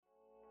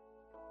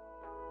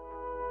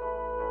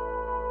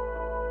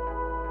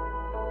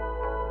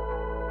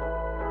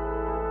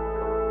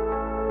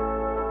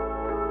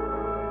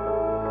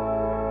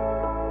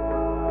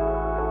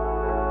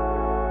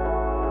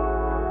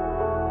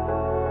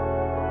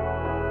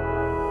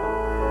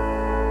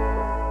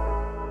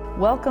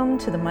Welcome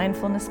to the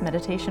Mindfulness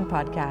Meditation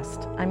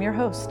Podcast. I'm your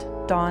host,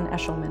 Dawn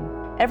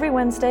Eshelman. Every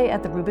Wednesday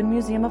at the Rubin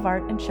Museum of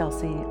Art in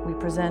Chelsea, we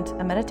present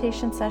a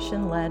meditation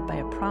session led by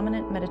a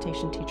prominent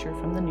meditation teacher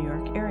from the New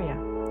York area.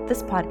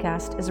 This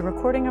podcast is a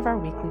recording of our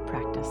weekly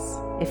practice.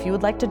 If you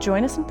would like to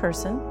join us in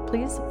person,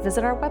 please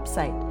visit our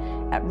website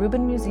at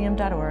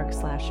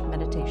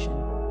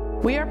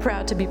rubinmuseum.org/meditation. We are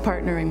proud to be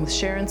partnering with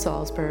Sharon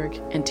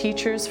Salzberg and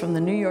teachers from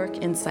the New York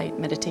Insight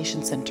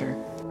Meditation Center.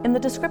 In the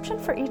description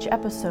for each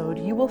episode,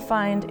 you will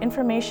find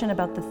information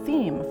about the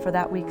theme for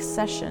that week's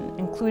session,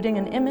 including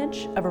an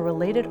image of a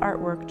related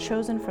artwork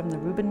chosen from the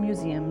Rubin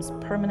Museum's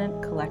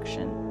permanent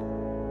collection.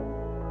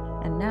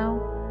 And now,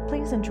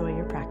 please enjoy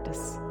your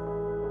practice.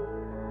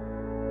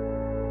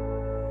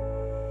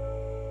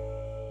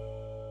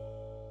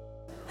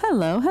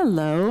 Hello,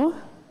 hello.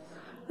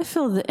 I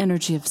feel the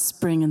energy of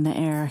spring in the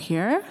air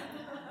here.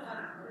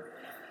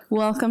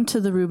 Welcome to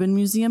the Rubin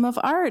Museum of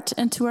Art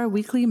and to our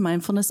weekly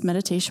mindfulness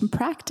meditation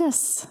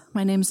practice.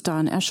 My name's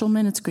Dawn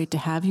Eshelman. It's great to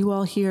have you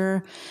all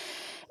here.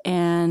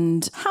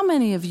 And how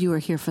many of you are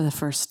here for the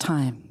first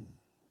time?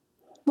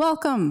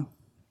 Welcome.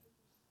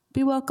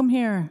 Be welcome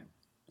here.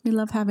 We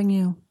love having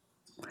you.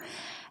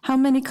 How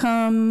many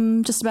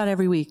come just about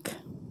every week?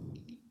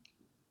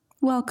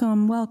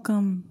 Welcome,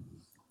 welcome.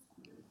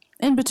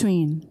 In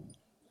between.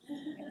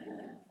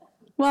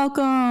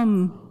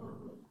 Welcome.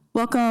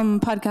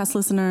 Welcome, podcast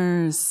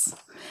listeners.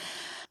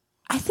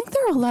 I think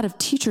there are a lot of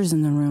teachers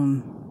in the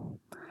room.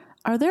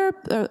 Are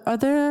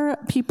there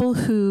people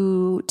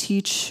who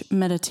teach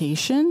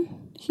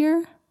meditation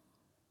here?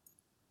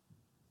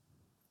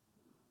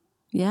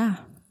 Yeah.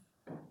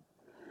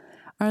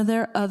 Are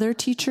there other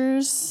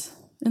teachers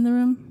in the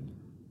room?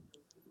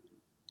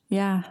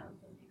 Yeah.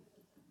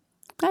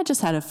 I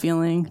just had a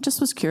feeling,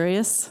 just was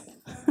curious.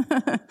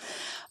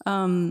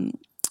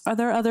 Are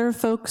there other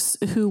folks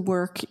who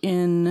work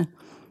in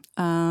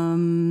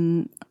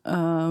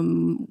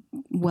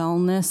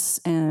wellness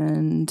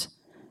and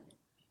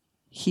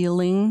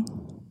healing?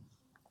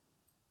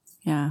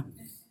 Yeah.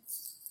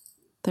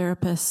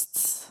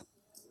 Therapists?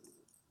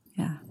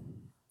 Yeah.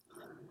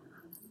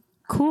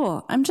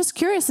 Cool. I'm just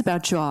curious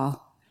about you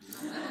all.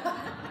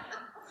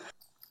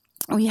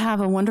 We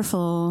have a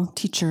wonderful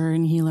teacher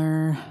and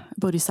healer,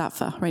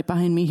 Bodhisattva, right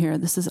behind me here.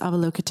 This is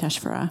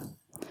Avalokiteshvara,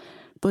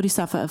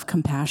 Bodhisattva of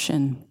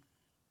compassion.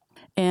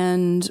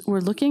 And we're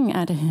looking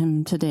at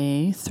him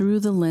today through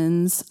the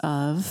lens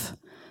of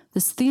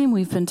this theme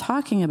we've been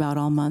talking about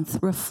all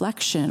month,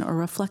 reflection or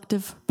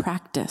reflective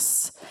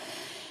practice.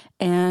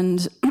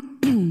 And,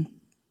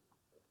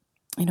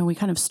 we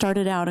kind of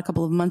started out a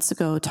couple of months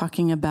ago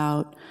talking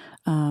about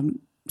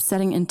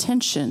setting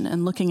intention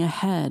and looking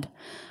ahead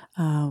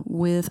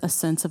with a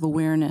sense of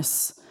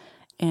awareness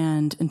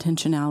and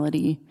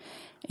intentionality.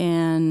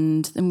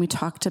 And then we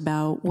talked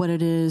about what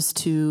it is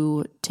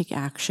to take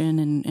action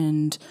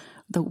and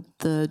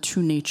the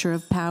true nature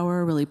of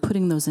power, really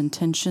putting those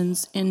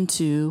intentions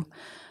into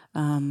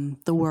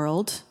the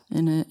world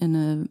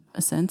in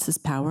a sense is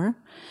power.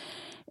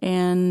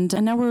 And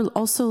now we're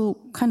also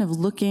kind of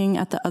looking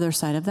at the other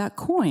side of that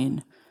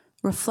coin,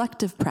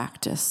 reflective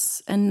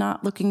practice, and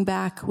not looking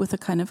back with a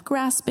kind of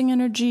grasping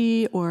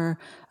energy or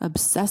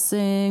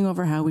obsessing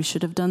over how we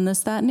should have done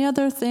this, that, and the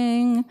other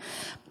thing,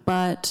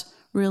 but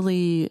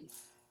really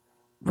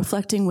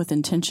reflecting with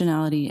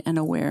intentionality and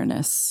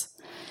awareness.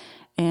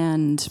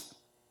 And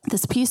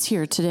this piece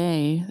here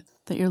today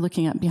that you're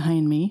looking at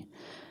behind me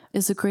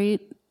is a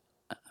great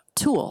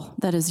tool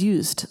that is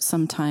used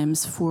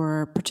sometimes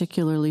for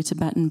particularly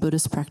Tibetan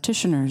Buddhist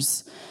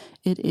practitioners.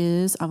 It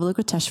is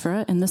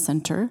Avalokiteshvara in the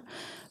center.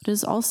 It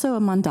is also a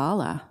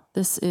mandala.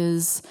 This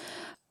is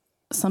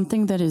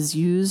something that is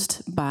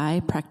used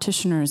by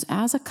practitioners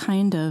as a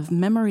kind of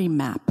memory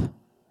map,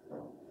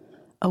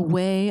 a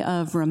way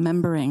of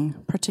remembering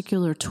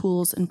particular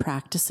tools and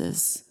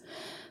practices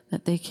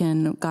that they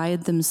can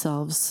guide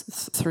themselves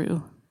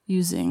through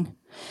using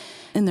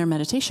in their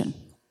meditation.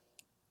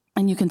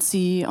 And you can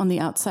see on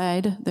the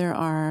outside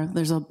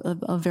there's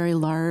a very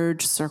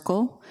large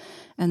circle,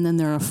 and then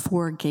there are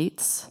 4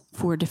 gates,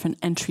 4 different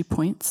entry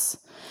points.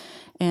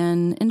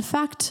 And in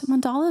fact,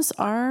 mandalas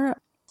are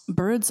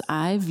bird's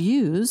eye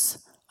views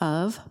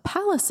of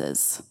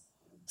palaces.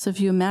 So if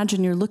you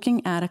imagine you're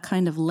looking at a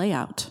kind of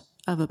layout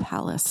of a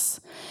palace,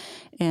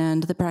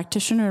 and the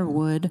practitioner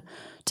would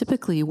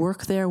typically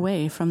work their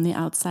way from the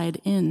outside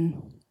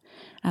in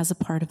as a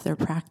part of their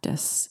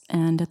practice.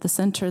 And at the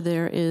center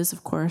there is,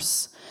 of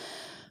course,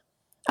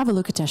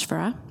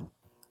 Avalokiteshvara,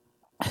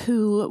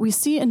 who we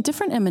see in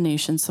different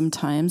emanations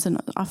sometimes, and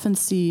often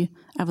see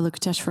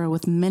Avalokiteshvara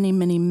with many,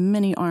 many,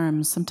 many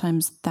arms,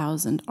 sometimes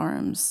 1,000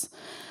 arms.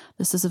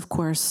 This is, of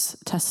course,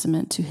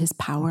 testament to his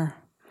power,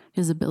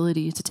 his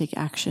ability to take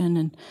action,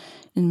 and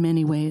in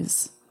many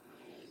ways.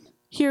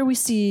 Here we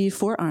see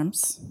 4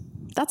 arms.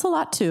 That's a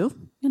lot too,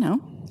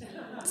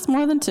 It's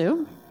more than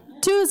 2.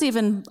 2 is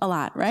even a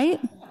lot, right?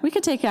 We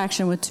could take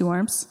action with 2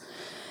 arms.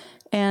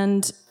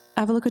 And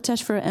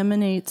Avalokiteshvara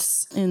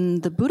emanates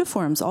in the Buddha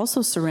forms,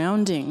 also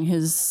surrounding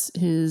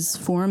his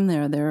form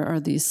there. There are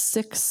these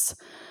 6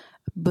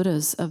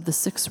 Buddhas of the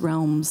 6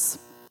 realms,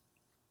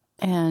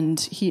 and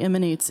he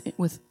emanates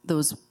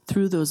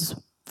through those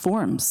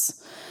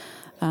forms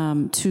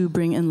to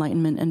bring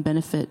enlightenment and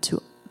benefit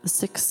to the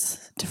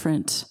 6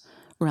 different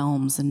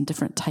realms and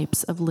different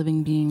types of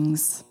living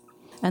beings.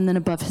 And then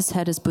above his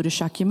head is Buddha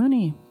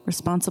Shakyamuni,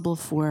 responsible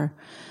for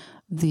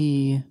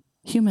the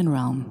human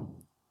realm,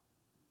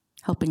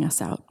 helping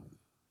us out.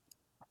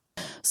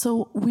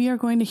 So we are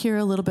going to hear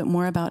a little bit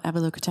more about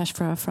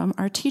Avalokiteshvara from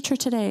our teacher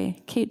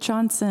today, Kate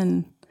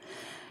Johnson,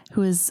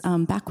 who is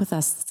back with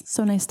us.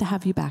 So nice to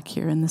have you back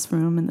here in this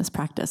room, in this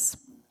practice.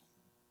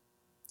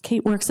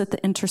 Kate works at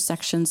the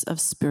intersections of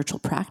spiritual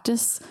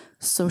practice,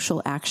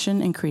 social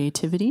action, and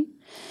creativity.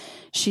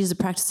 She is a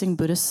practicing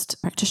Buddhist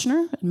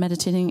practitioner,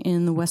 meditating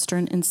in the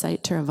Western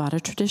Insight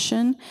Theravada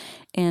tradition,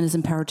 and is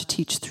empowered to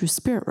teach through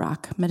Spirit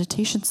Rock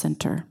Meditation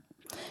Center.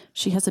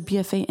 She has a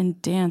BFA in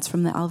dance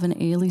from the Alvin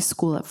Ailey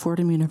School at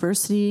Fordham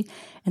University,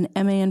 an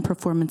MA in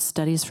Performance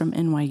Studies from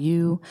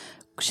NYU.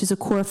 She's a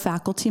core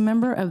faculty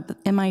member of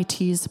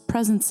MIT's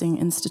Presencing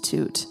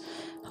Institute,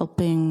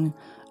 helping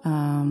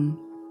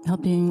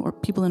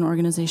people and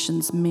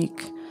organizations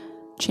make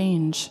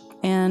change,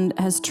 and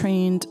has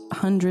trained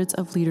hundreds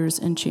of leaders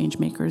and change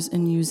makers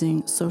in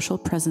using social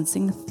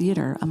presencing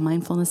theater, a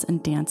mindfulness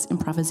and dance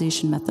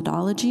improvisation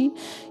methodology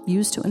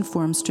used to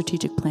inform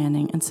strategic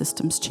planning and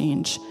systems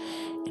change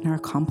in our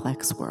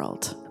complex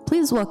world.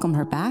 Please welcome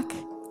her back,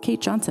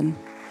 Kate Johnson.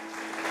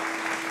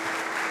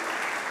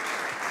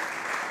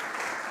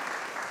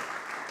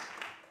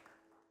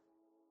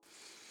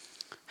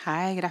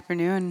 Hi, good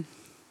afternoon.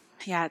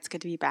 Yeah, it's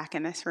good to be back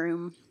in this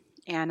room,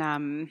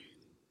 and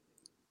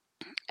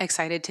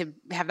excited to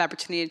have the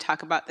opportunity to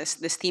talk about this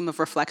theme of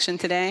reflection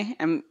today.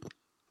 And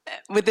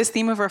with this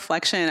theme of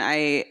reflection,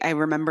 I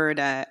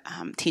remembered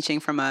teaching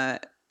from a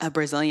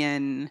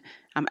Brazilian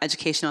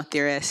educational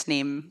theorist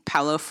named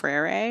Paulo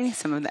Freire.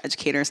 Some of the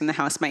educators in the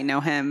house might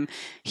know him.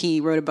 He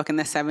wrote a book in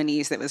the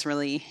 70s that was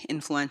really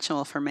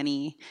influential for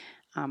many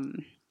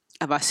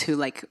of us who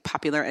like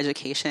popular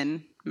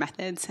education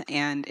methods,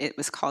 and it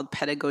was called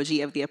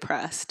Pedagogy of the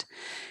Oppressed.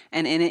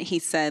 And in it, he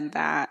said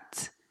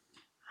that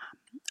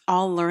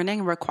all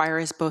learning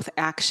requires both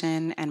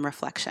action and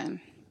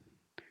reflection.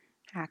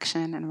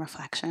 Action and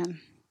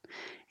reflection.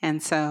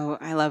 And so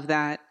I love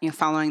that,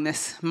 following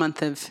this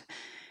month of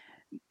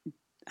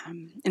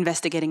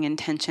investigating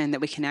intention, that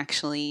we can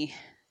actually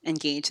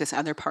engage this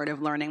other part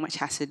of learning, which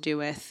has to do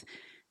with,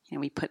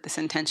 we put this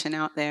intention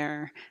out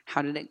there.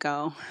 How did it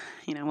go?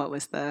 What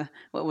was the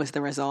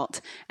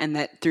result? And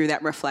that through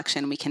that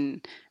reflection, we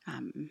can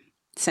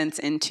sense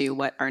into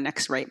what our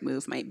next right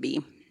move might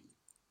be.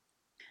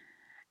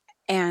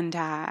 And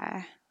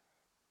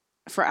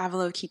for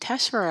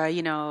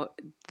Avalokiteshvara,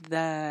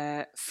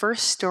 the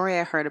first story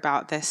I heard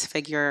about this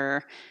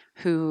figure,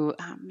 who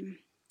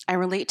I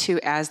relate to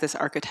as this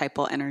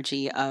archetypal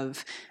energy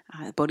of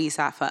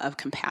bodhisattva of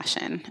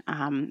compassion.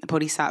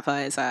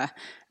 Bodhisattva is a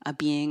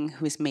being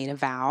who has made a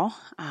vow,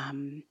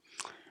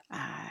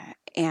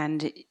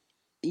 and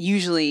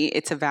usually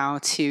it's a vow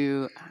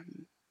to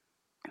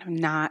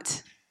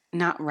not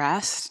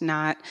rest,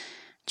 not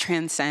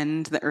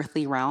transcend the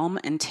earthly realm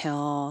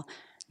until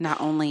not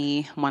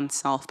only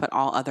oneself but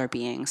all other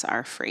beings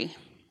are free.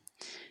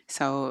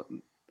 So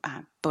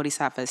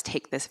bodhisattvas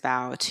take this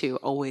vow to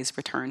always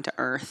return to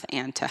earth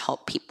and to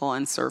help people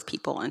and serve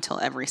people until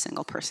every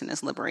single person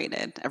is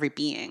liberated, every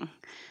being,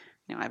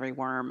 every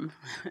worm,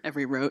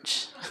 every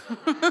roach,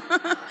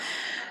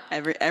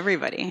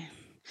 everybody.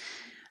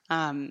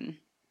 And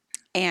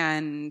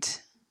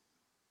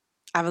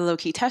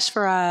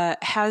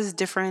Avalokiteshvara has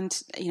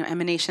different,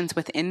 emanations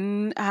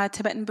within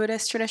Tibetan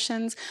Buddhist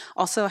traditions.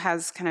 Also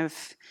has kind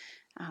of,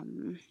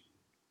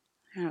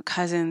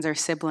 cousins or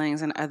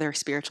siblings in other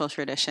spiritual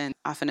traditions,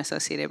 often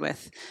associated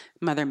with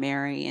Mother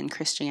Mary in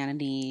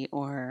Christianity,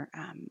 or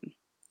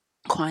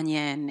Kuan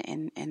Yin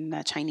in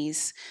the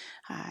Chinese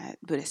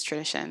Buddhist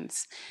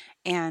traditions.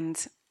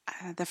 And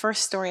the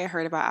first story I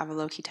heard about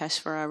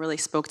Avalokiteshvara really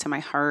spoke to my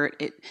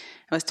heart. I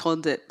was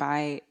told it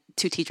by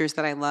two teachers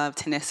that I love,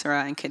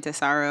 Tanisara and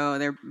Kintasaro.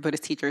 They're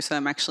Buddhist teachers, so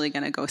I'm actually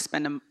going to go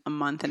spend a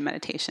month in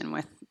meditation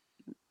with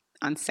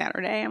on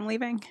Saturday. I'm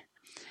leaving.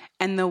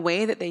 And the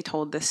way that they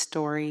told this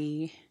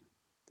story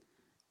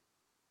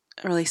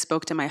really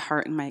spoke to my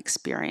heart and my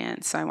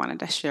experience, so I wanted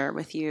to share it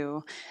with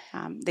you.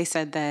 They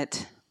said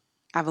that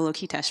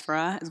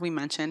Avalokiteshvara, as we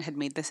mentioned, had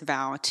made this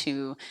vow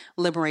to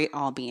liberate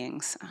all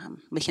beings.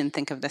 We can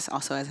think of this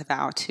also as a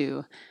vow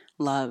to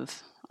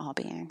love all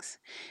beings.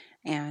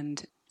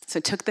 And so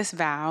took this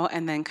vow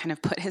and then kind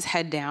of put his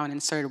head down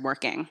and started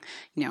working,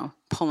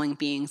 pulling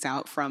beings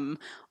out from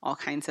all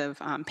kinds of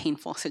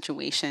painful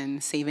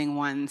situations, saving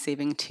one,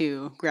 saving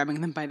two, grabbing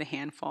them by the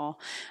handful,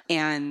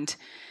 and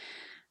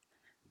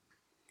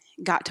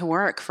got to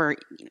work for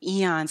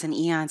eons and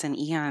eons and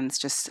eons,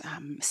 just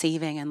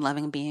saving and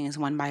loving beings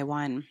one by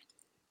one.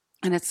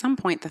 And at some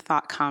point, the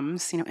thought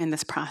comes, in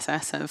this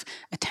process of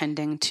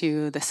attending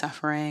to the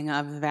suffering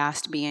of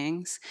vast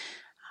beings,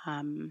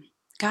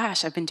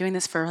 gosh, I've been doing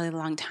this for a really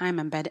long time.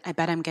 I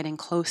bet I'm getting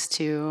close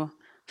to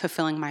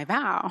fulfilling my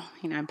vow.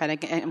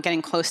 But I'm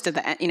getting close to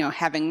the,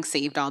 having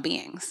saved all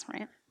beings,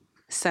 right?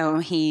 So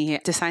he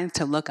decides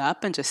to look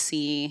up and just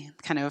see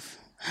kind of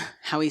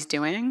how he's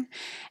doing,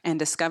 and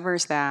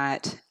discovers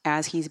that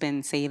as he's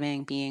been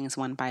saving beings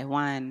one by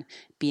one,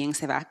 beings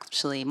have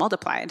actually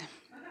multiplied.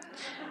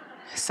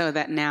 So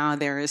that now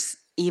there's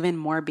even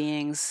more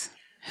beings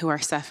who are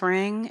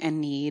suffering and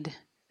need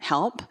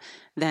help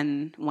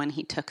than when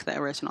he took the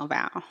original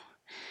vow.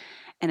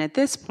 And at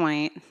this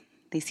point,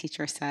 these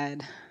teachers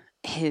said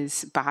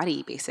his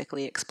body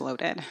basically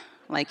exploded.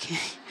 Like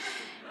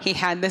he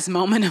had this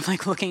moment of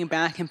like looking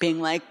back and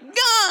being like,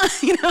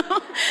 Gah!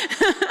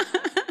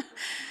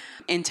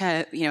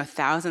 Into,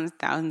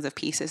 thousands of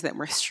pieces that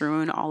were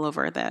strewn all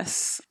over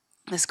this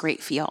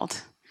great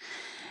field.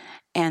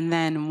 And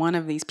then one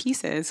of these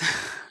pieces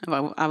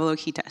of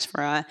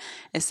Avalokiteshvara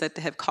is said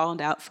to have called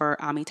out for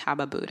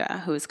Amitabha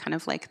Buddha, who is kind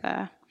of like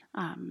the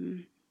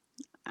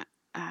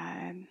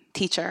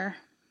teacher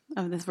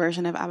of this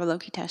version of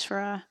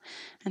Avalokiteshvara,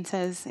 and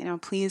says,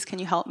 please, can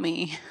you help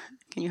me?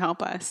 Can you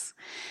help us?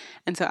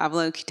 And so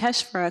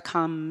Avalokiteshvara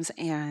comes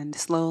and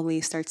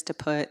slowly starts to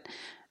put,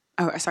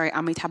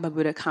 Amitabha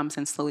Buddha comes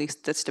and slowly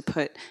starts to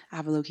put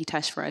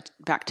Avalokiteshvara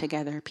back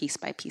together piece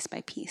by piece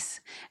by piece.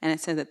 And it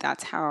said that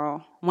that's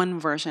how, one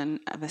version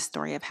of a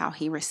story of how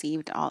he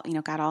received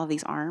got all of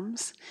these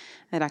arms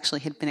that actually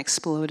had been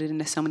exploded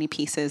into so many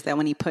pieces that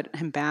when he put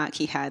him back,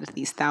 he had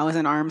these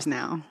 1,000 arms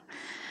now.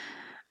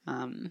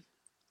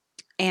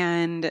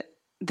 And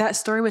that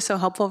story was so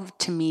helpful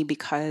to me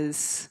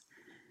because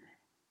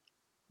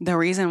the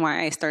reason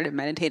why I started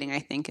meditating, I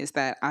think, is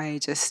that I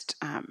just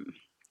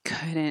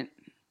couldn't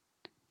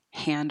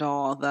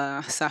handle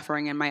the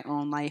suffering in my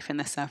own life and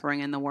the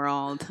suffering in the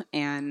world.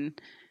 And,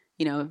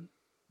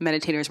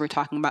 meditators were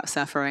talking about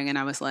suffering, and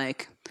I was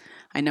like,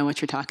 I know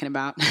what you're talking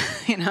about,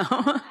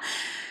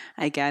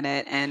 I get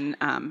it. And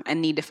I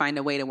need to find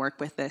a way to work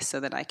with this so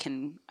that I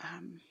can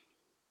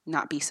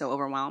not be so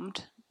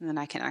overwhelmed, and then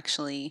I can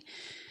actually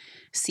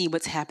see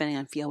what's happening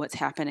and feel what's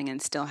happening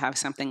and still have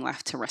something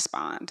left to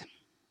respond.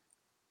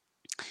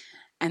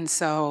 And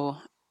so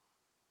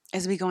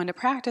as we go into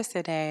practice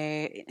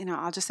today,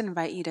 I'll just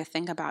invite you to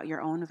think about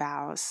your own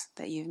vows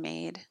that you've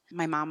made.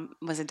 My mom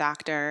was a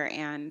doctor,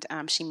 and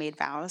she made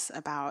vows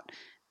about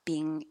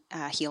being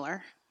a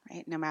healer,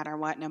 right? No matter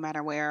what, no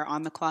matter where,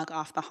 on the clock,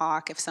 off the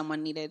hawk, if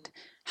someone needed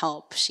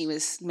help, she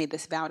made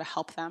this vow to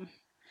help them.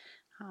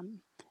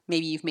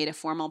 Maybe you've made a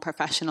formal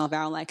professional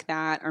vow like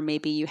that, or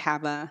maybe you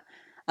have a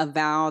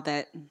vow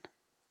that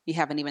you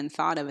haven't even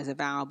thought of as a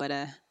vow, but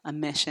a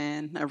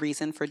mission, a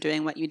reason for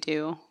doing what you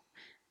do,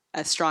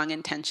 a strong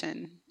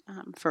intention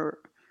for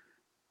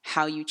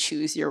how you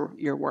choose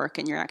your work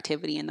and your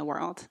activity in the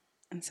world.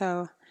 And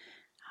so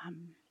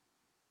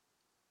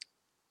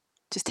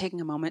just taking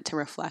a moment to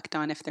reflect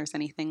on if there's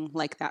anything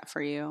like that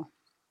for you.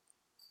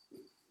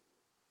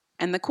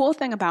 And the cool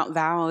thing about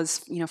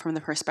vows, from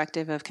the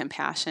perspective of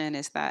compassion,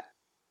 is that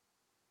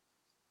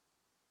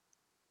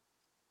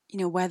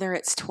whether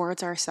it's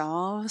towards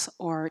ourselves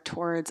or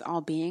towards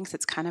all beings,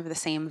 it's kind of the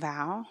same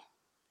vow.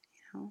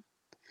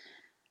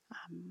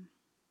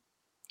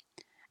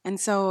 And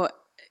so,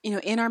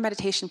 in our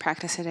meditation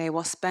practice today,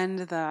 we'll spend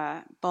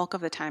the bulk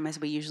of the time, as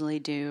we usually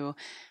do,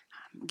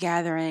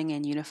 gathering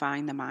and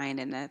unifying the mind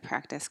in a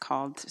practice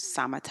called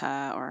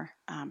samatha or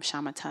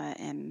shamatha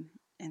in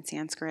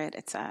Sanskrit.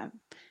 It's a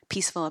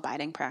peaceful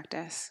abiding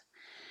practice.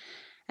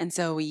 And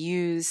so we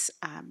use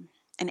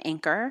an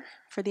anchor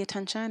for the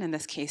attention, in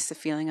this case, the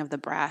feeling of the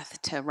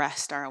breath, to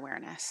rest our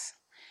awareness.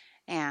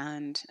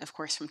 And of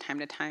course, from time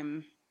to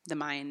time, the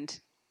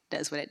mind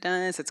does what it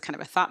does. It's kind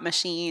of a thought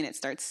machine. It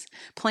starts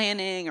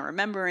planning or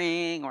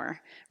remembering or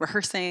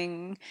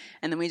rehearsing.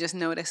 And then we just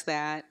notice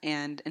that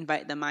and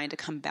invite the mind to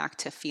come back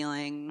to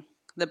feeling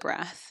the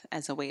breath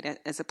as a way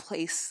as a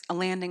place, a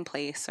landing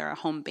place or a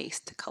home base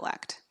to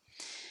collect.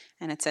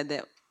 And it said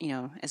that,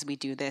 as we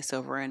do this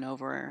over and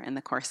over in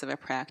the course of a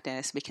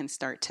practice, we can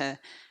start to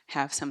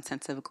have some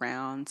sense of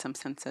ground, some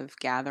sense of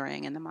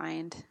gathering in the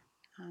mind.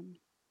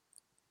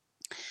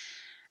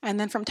 And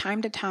then from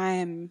time to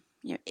time,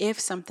 if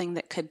something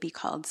that could be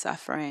called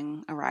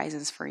suffering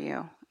arises for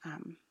you,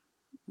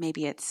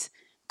 maybe it's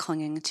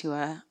clinging to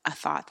a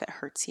thought that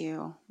hurts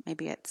you.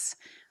 Maybe it's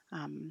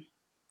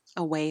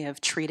a way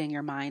of treating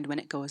your mind when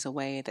it goes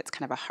away that's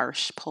kind of a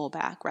harsh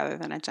pullback rather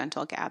than a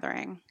gentle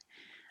gathering.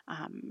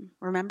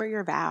 Remember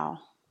your vow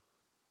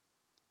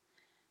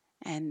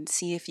and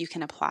see if you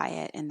can apply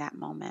it in that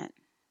moment.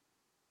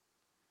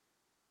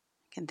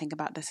 You can think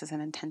about this as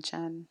an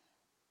intention.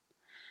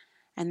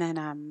 And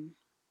then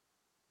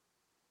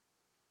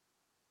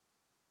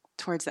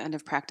towards the end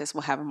of practice,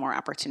 we'll have a more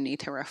opportunity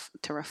to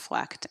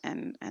reflect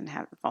and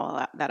have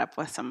follow that up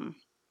with some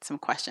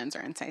questions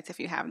or insights if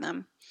you have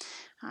them.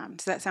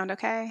 Does that sound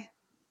okay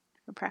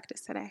for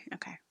practice today?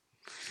 Okay.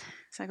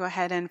 So go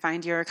ahead and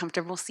find your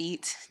comfortable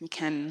seat. You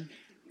can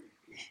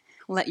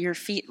let your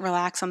feet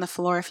relax on the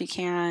floor if you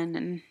can.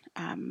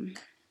 And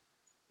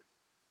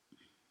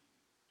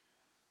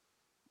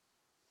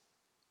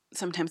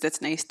sometimes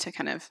it's nice to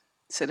kind of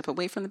sit up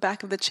away from the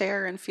back of the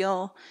chair and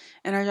feel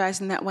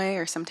energized in that way,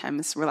 or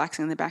sometimes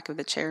relaxing the back of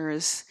the chair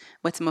is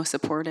what's most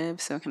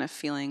supportive. So kind of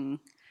feeling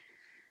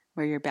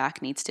where your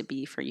back needs to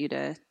be for you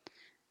to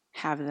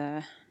have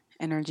the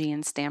energy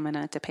and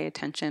stamina to pay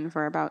attention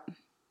for about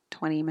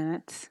 20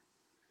 minutes.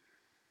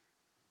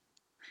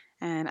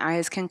 And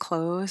eyes can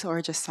close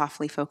or just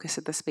softly focus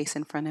at the space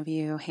in front of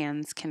you.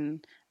 Hands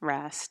can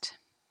rest.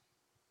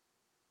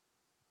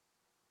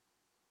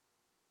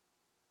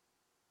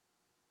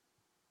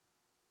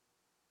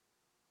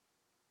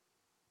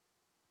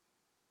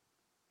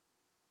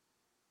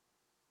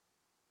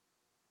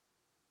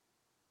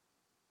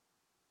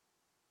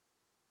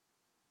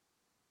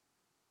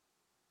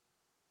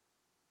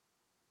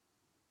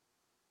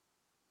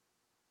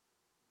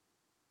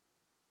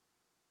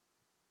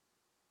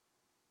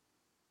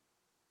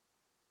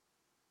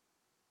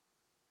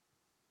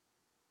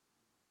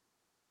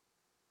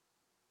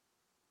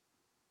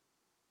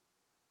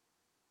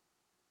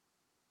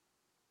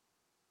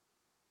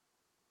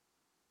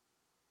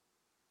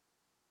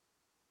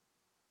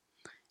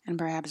 And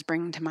perhaps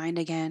bring to mind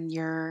again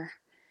your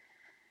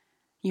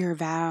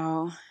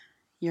vow,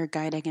 your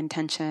guiding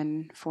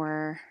intention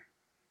for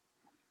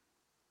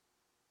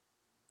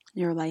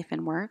your life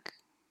and work.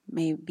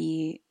 May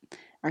be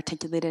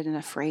articulated in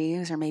a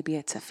phrase, or maybe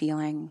it's a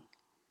feeling,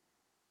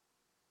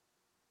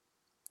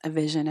 a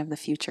vision of the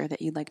future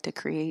that you'd like to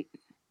create.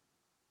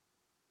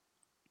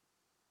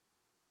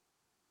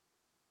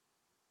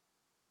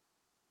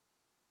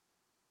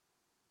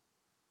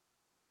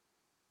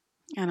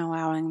 And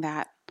allowing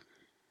that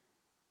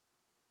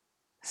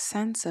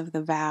sense of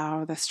the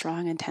vow, the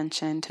strong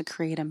intention, to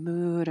create a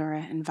mood or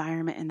an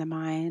environment in the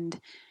mind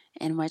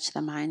in which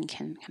the mind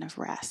can kind of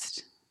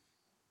rest.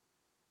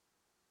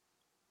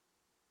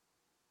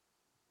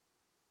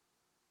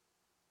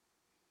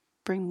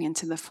 Bringing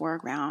into the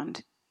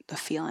foreground the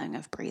feeling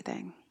of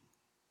breathing.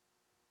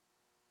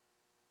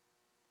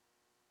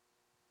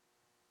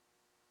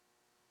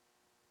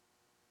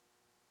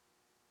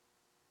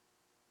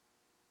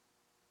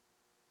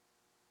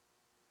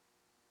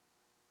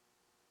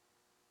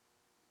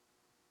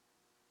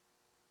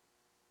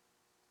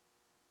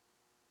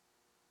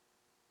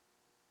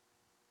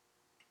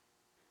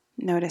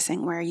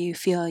 Noticing where you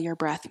feel your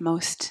breath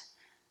most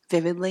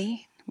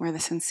vividly, where the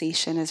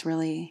sensation is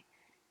really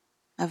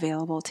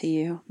available to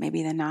you.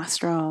 Maybe the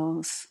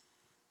nostrils,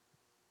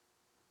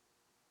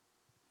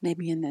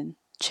 maybe in the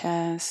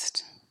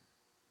chest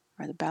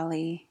or the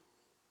belly.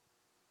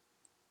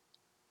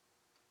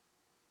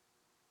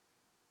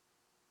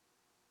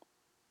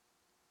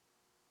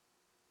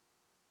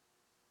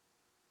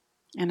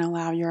 And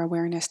allow your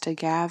awareness to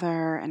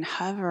gather and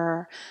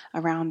hover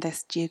around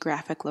this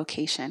geographic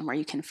location where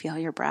you can feel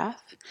your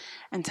breath,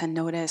 and to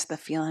notice the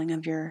feeling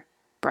of your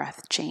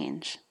breath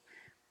change.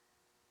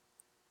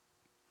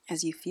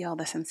 As you feel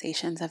the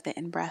sensations of the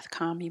in-breath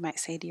come, you might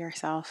say to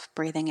yourself,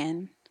 breathing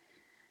in.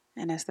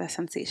 And as the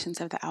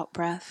sensations of the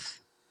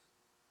out-breath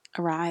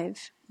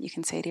arrive, you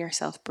can say to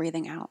yourself,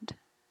 breathing out.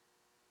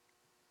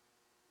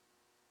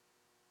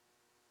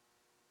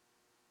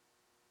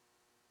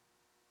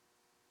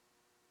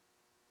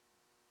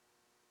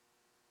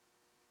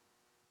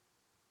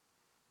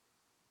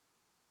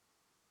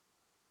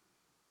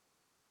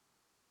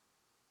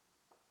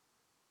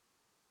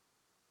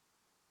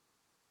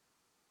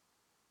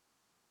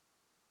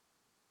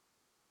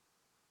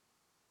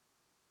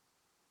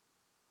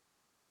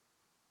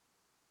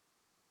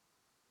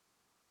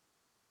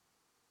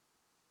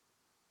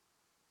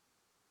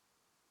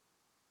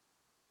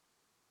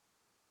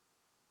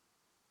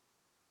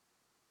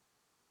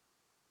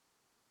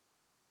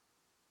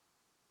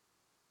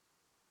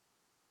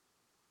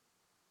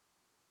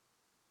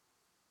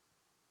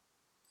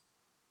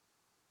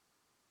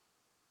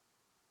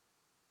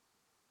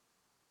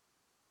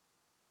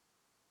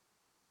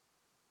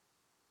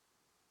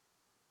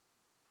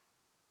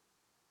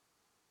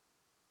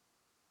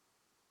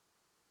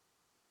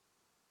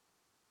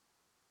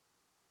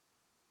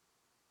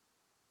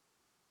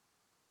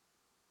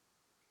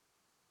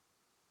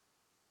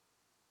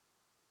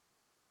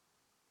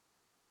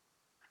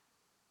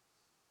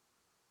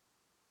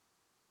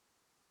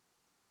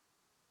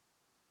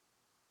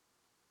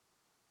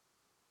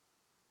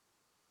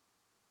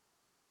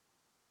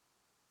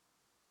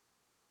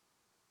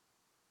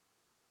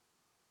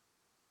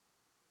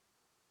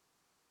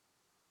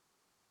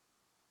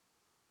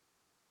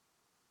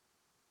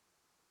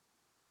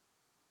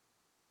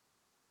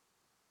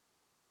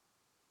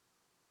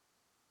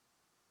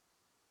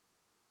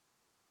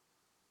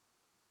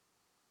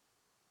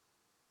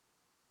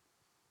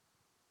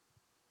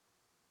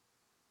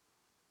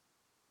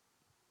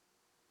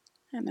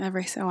 And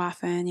every so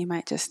often, you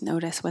might just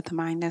notice what the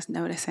mind is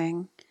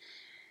noticing.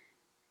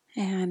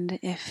 And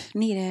if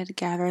needed,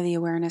 gather the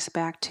awareness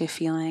back to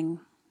feeling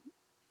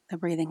the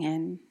breathing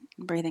in,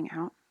 breathing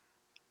out.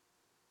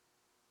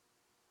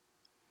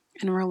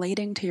 And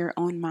relating to your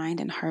own mind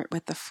and heart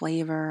with the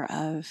flavor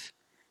of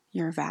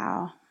your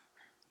vow,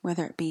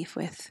 whether it be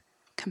with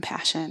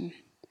compassion,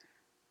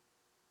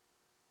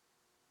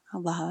 a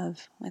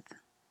love, with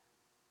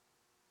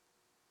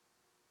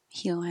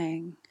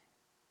healing.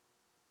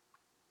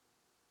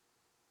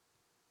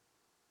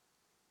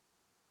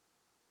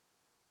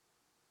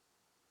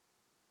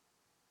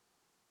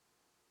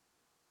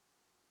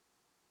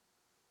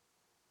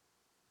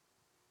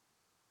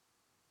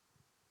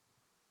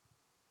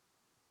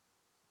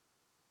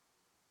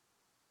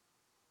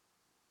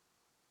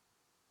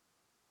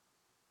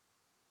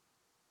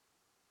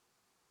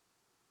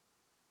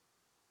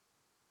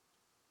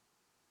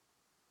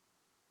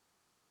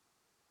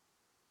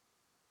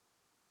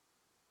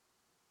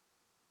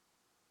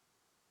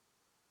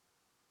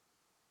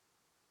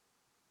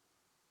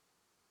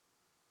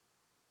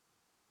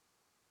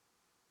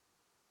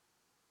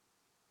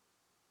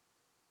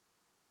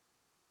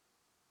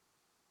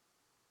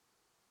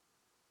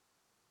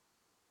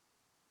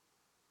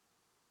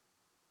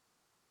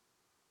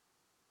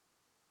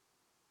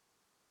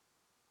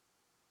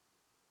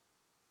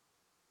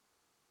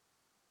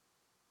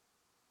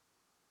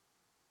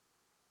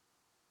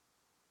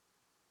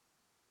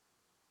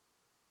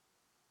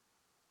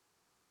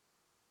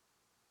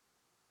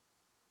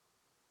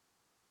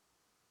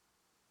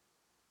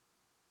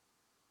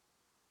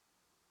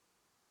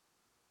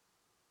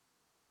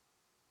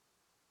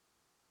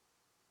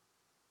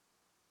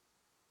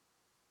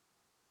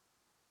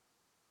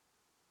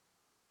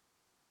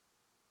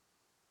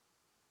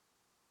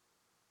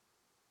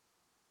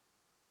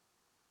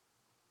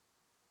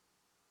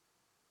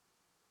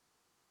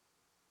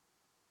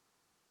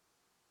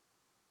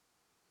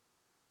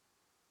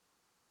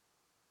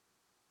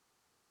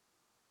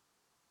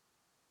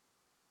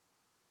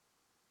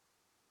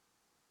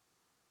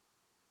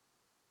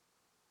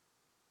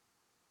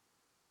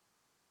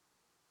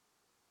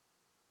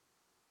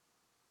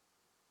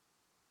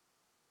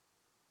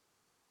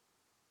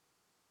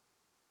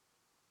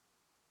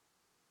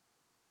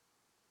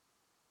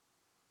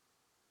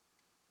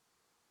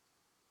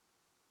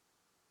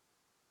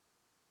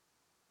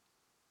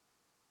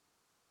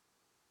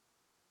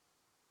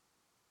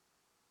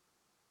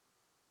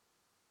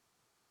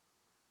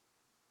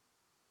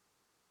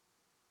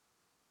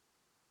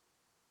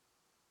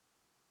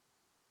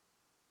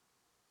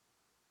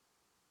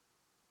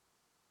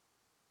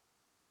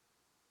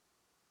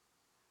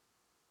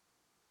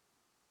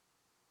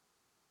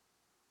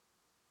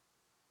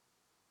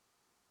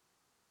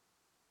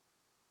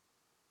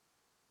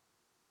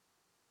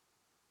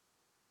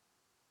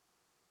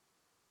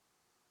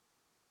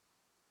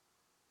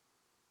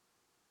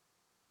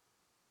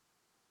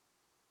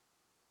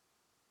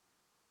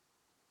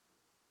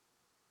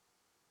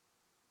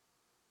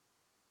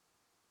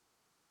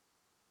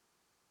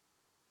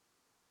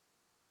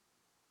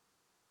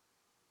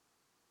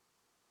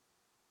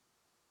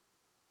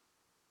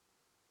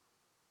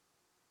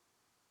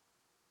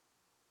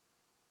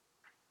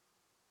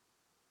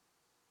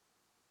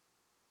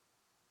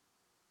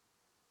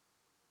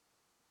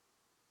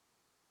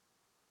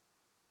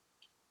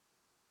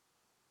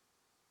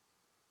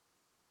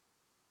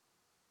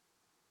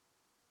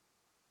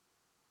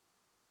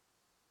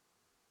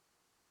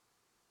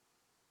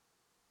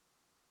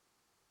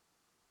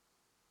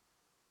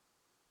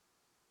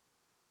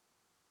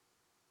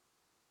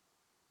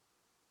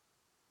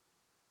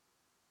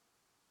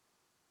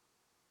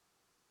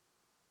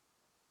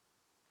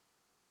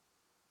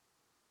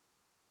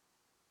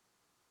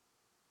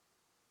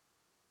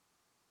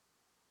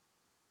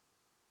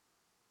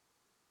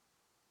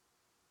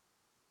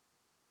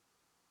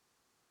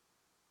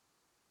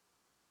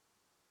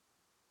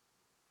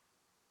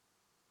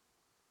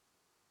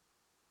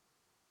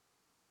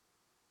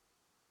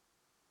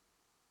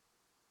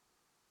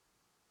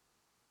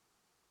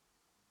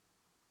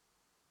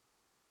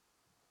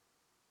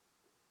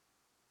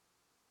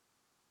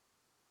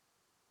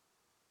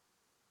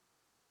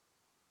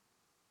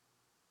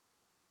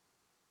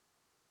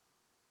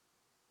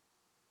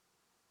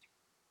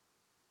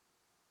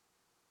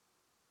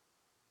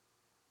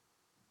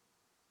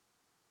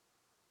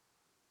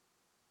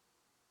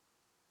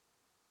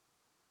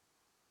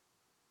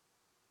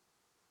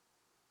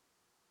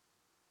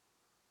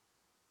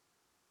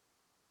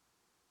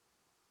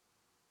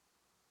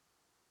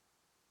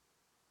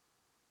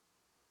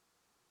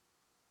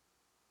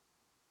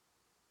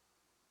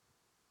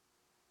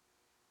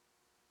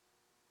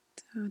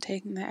 So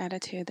taking the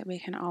attitude that we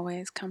can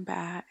always come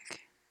back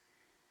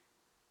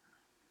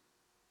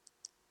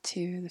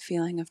to the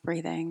feeling of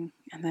breathing,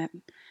 and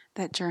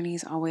that journey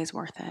is always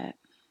worth it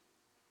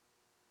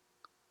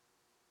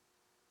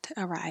to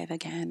arrive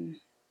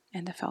again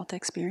in the felt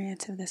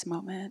experience of this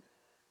moment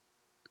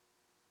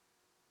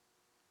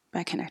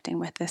by connecting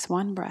with this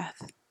one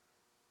breath.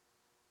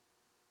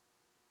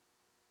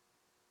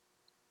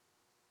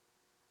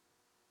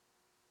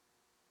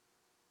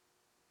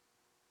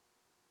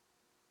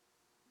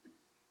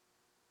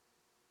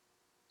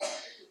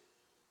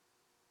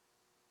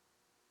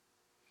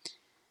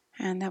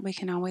 And that we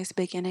can always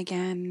begin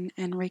again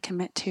and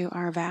recommit to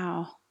our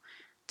vow,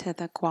 to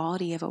the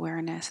quality of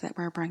awareness that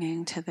we're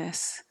bringing to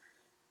this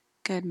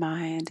good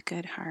mind,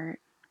 good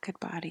heart, good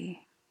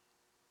body.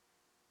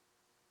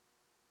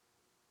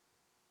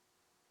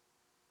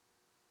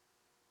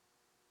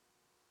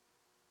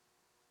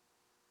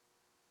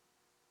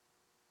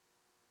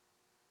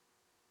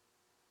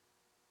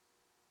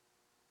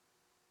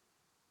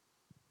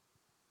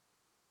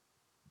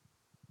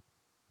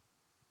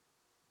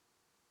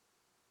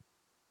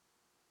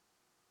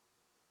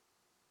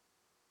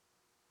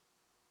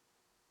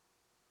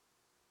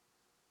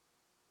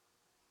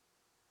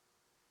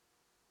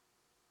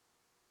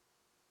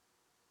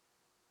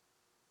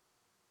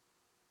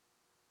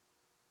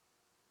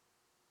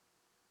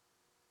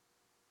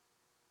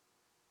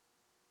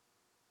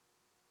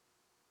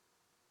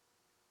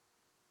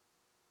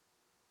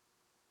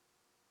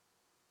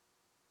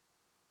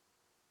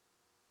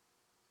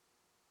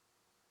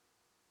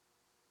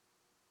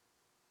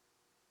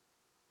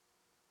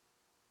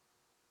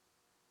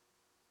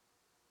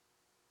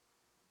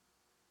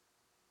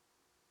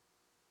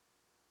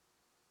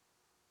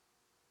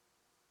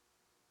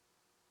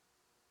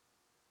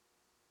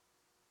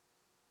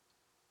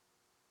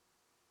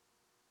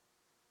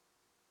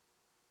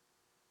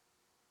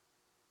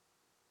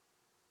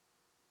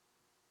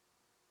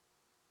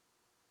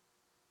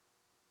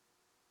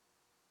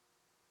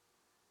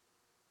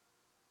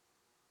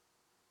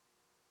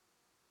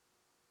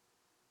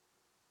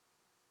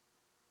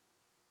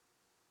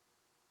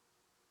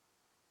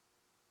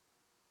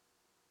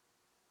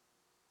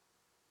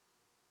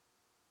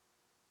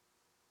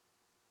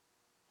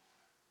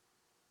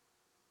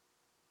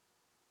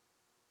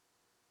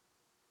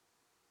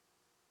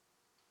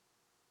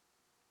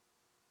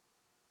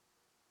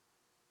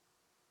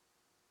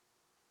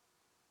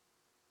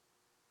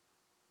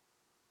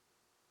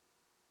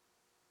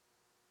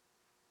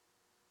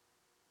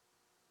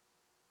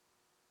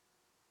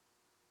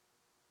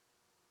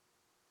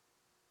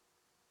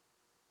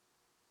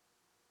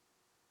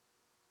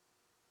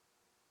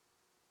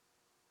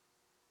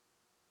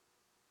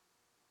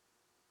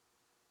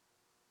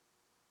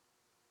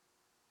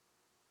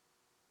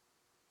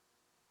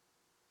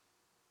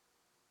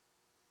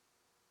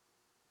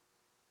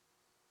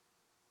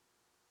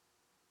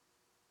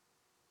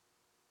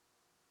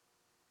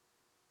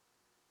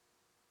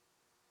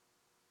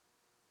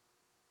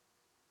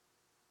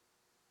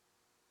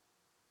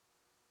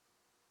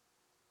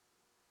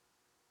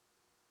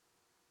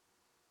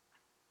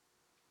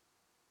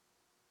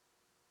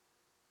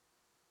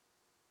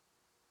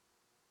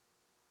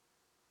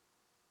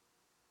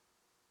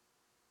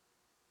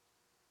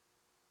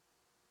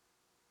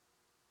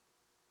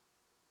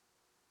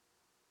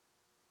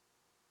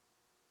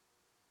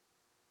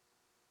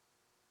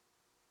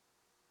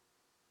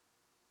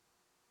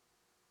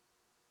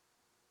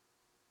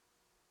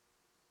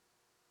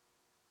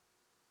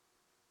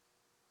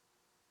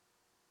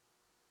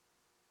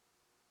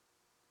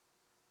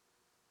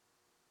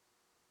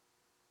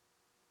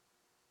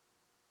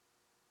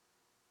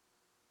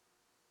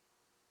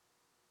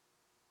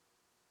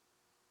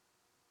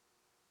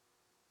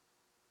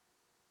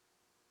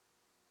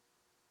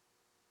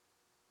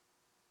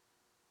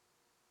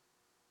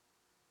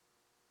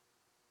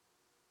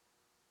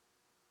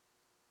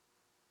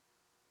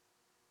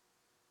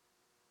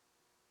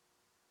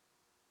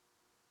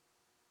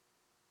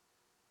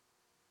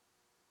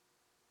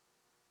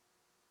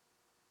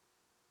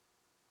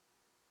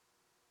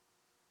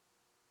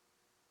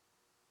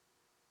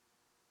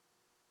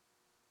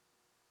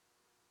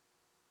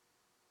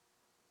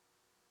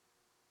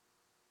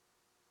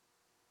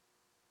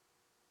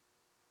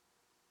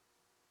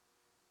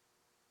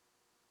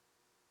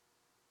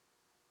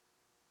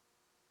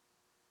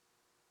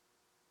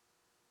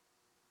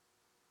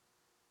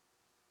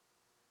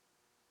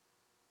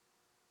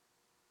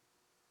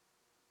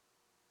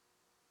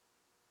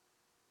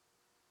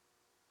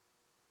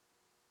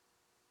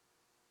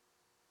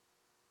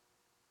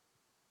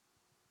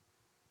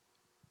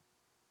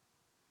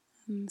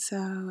 And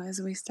so as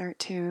we start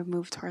to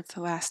move towards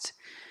the last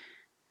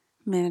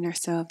minute or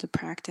so of the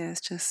practice,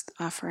 just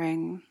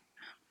offering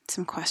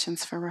some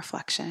questions for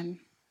reflection,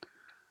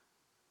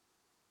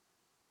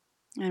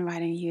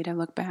 inviting you to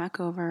look back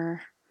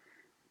over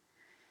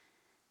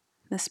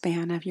the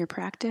span of your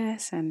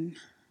practice and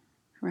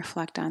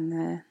reflect on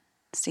the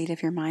state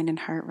of your mind and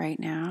heart right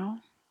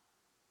now.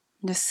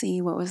 Just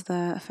see what was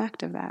the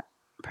effect of that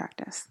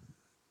practice.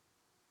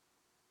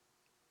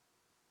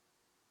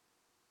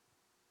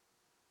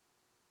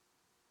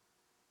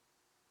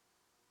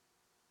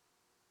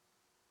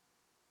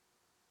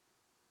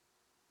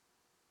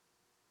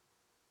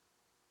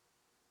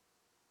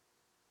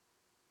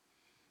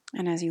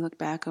 And as you look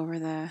back over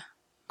the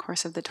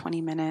course of the 20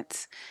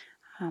 minutes,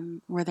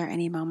 were there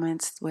any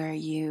moments where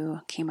you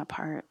came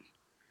apart,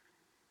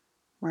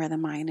 where the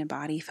mind and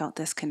body felt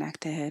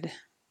disconnected,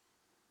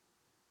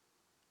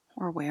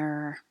 or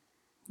where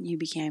you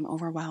became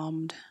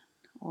overwhelmed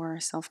or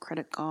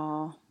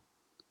self-critical?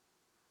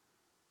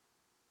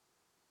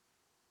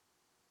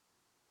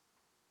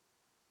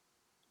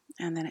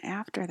 And then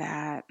after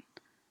that,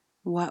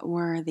 what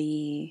were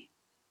the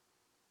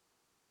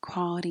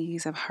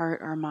qualities of heart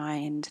or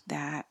mind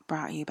that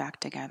brought you back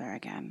together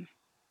again?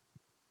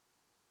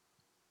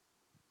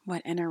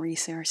 What inner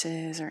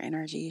resources or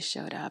energies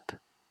showed up?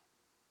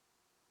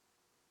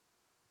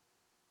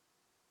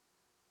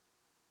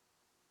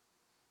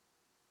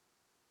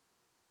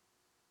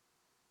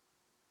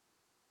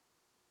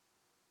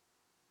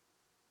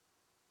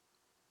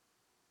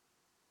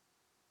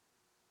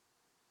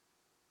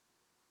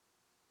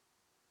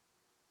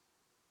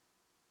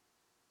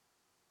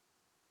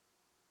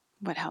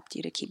 What helped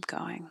you to keep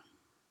going?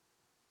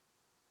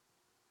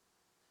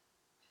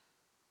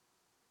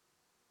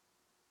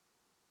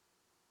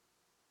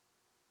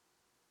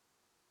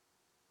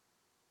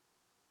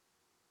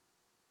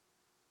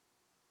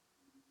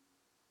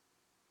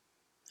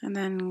 And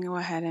then go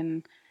ahead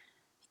and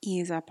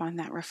ease up on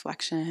that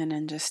reflection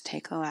and just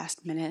take a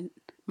last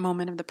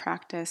moment of the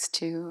practice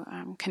to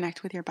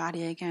connect with your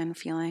body again,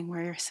 feeling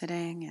where you're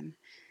sitting and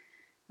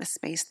the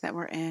space that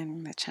we're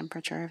in, the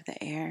temperature of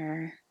the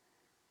air,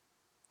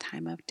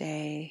 time of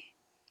day,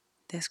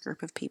 this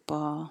group of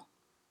people,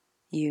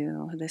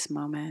 you, this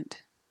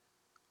moment.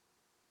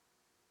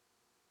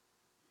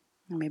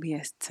 And maybe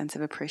a sense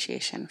of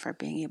appreciation for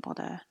being able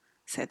to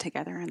sit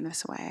together in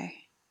this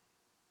way.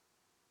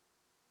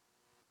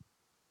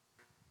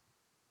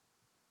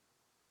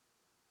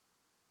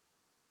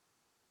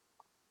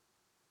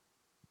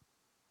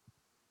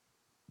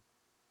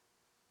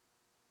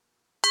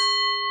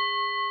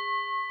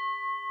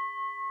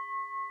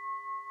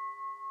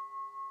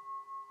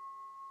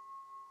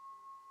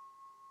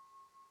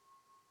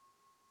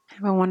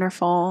 Have a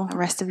wonderful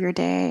rest of your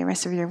day,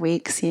 rest of your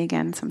week. See you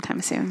again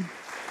sometime soon.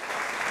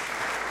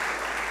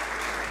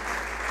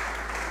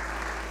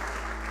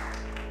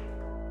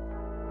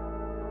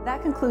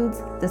 That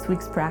concludes this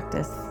week's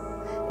practice.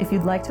 If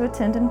you'd like to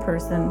attend in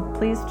person,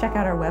 please check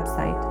out our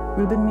website,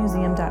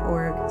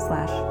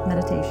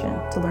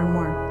 rubinmuseum.org/meditation, to learn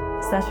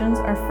more. Sessions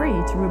are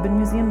free to Rubin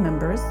Museum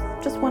members,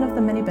 just one of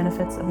the many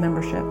benefits of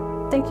membership.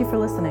 Thank you for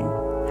listening.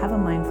 Have a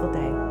mindful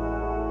day.